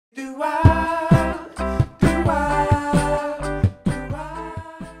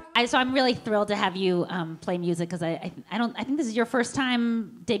So I'm really thrilled to have you play music because I think this is your first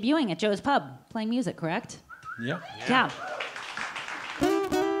time debuting at Joe's Pub playing music, correct? Yeah. Yeah.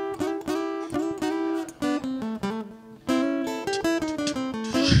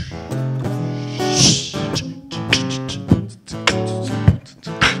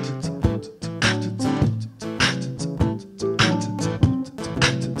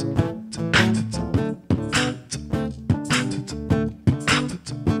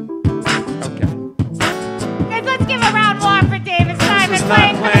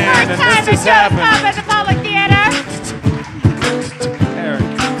 At the Public Theater. Eric.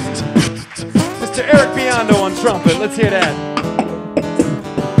 Mr. Eric Biondo on trumpet. Let's hear that.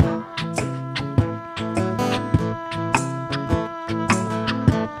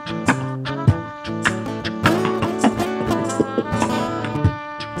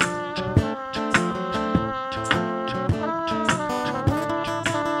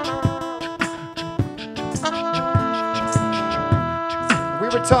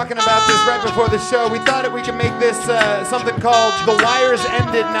 Talking about this right before the show. We thought that we could make this something called The Wire's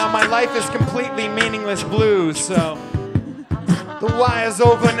Ended. Now my life is completely meaningless blues. So the wire's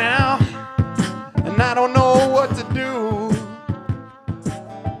over now, and I don't know what to do.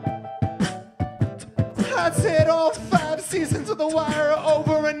 I said all 5 seasons of The Wire are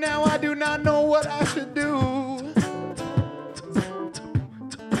over, and now I do not know what I should do.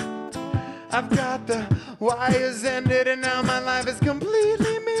 I've got the wires ended, and now my life is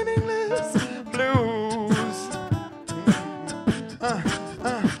completely meaningless blues.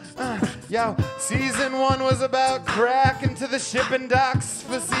 Yo, season 1 was about cracking to the shipping docks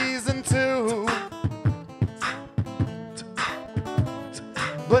for season 2.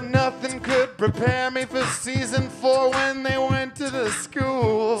 But nothing could prepare me for season 4 when they went to the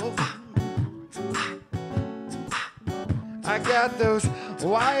school. I got those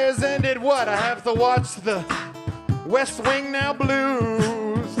wires ended. What? I have to watch the West Wing now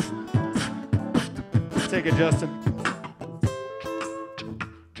blues. Take it, Justin.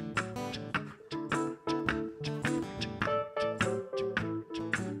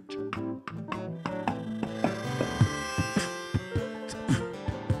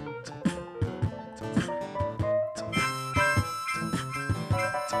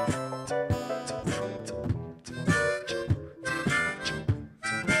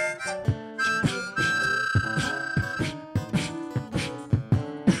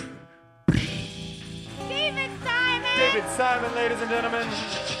 Simon, ladies and gentlemen.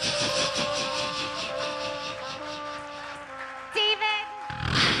 David.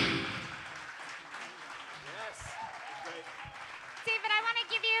 Yes. Great. David, I want to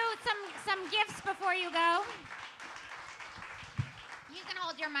give you some gifts before you go. You can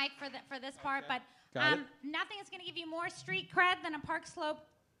hold your mic for this part, but nothing is going to give you more street cred than a Park Slope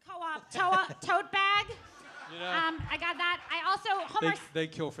Co-op tote bag. You know, I got that. I also they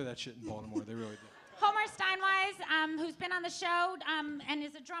kill for that shit in Baltimore. They really do. Homer Steinwise, who's been on the show and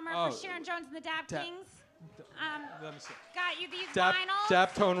is a drummer for Sharon Jones and the Dap Kings. Let me see. Got you these vinyls.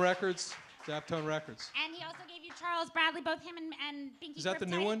 Daptone Records. Daptone Records. And he also gave you Charles Bradley, both him and Binky. Is that the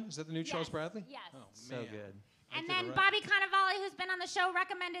new one? Is that the new Charles Bradley? Yes. Oh, so man. good. And then Bobby Cannavale, who's been on the show,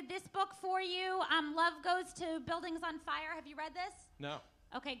 recommended this book for you. Love Goes to Buildings on Fire. Have you read this? No.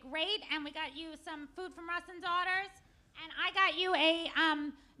 Okay, great. And we got you some food from Russ and Daughters. And I got you a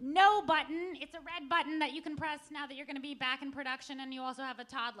no button. It's a red button that you can press now that you're going to be back in production, and you also have a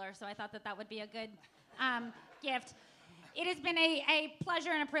toddler, so I thought that would be a good gift. It has been a pleasure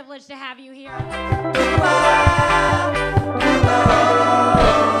and a privilege to have you here.